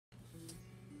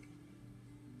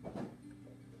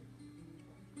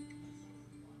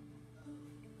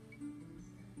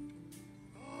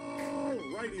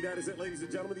That is it, ladies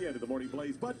and gentlemen, the end of the morning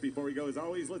blaze. But before we go, as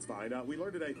always, let's find out. We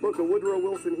learned today. Look, a Woodrow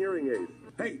Wilson hearing aid.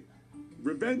 Hey,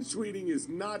 revenge tweeting is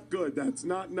not good. That's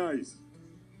not nice.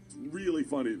 It's really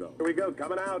funny, though. Here we go.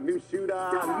 Coming out. New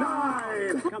shootout.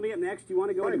 9. Coming up next, do you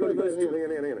want to go Hang to on, this?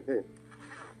 hang on.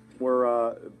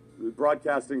 We're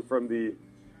broadcasting from the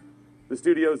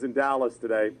studios in Dallas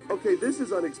today. Okay, this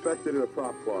is unexpected in a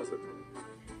prop closet.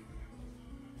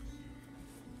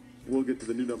 We'll get to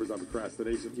the new numbers on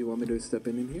procrastination. Do you want me to step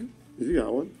in here? You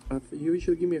got one? You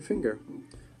should give me a finger.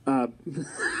 I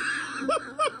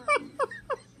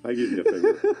give you a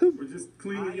finger. We're just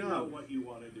cleaning up. I know what you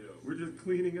want to do. We're just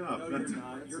cleaning up. No, you're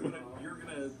not. You're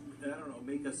gonna, I don't know,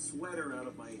 make a sweater out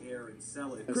of my hair and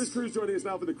sell it. Chris Cruz joining us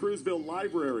now for the Cruzville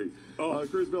Library.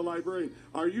 Cruzville Library.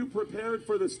 Are you prepared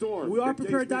for the storm? We are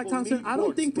prepared, Doc Thompson. I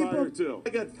don't think people... I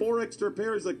got 4 extra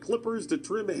pairs of clippers to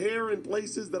trim hair in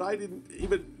places that I didn't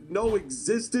even know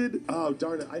existed. Oh,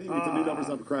 darn it. I didn't get the new numbers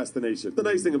on procrastination. The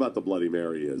nice thing about the Bloody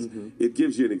Mary is it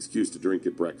gives you an excuse to drink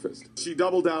at breakfast. She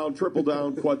doubled down, tripled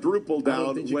down, quadrupled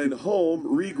down, went home,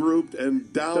 regrouped,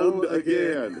 and downed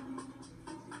again.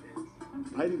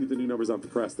 I didn't get the new numbers on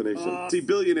procrastination. See,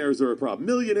 billionaires are a problem.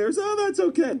 Millionaires, that's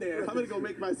okay. I'm going to go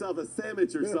make myself a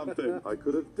sandwich or something. I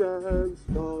could have danced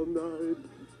all night.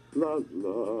 La,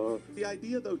 la. The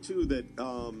idea, though, too, that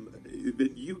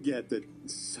that you get that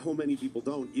so many people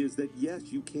don't is that, yes,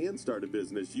 you can start a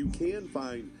business. You can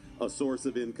find a source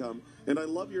of income. And I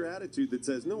love your attitude that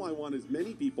says, no, I want as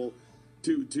many people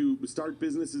to start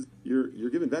businesses. You're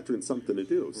giving veterans something to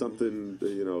do, something,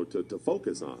 to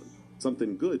focus on,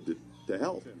 something good to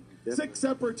help. Yep. 6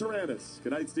 separate Tyrannus.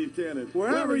 Good night, Steve Cannon.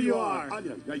 Wherever you are.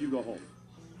 Anya, now you go home.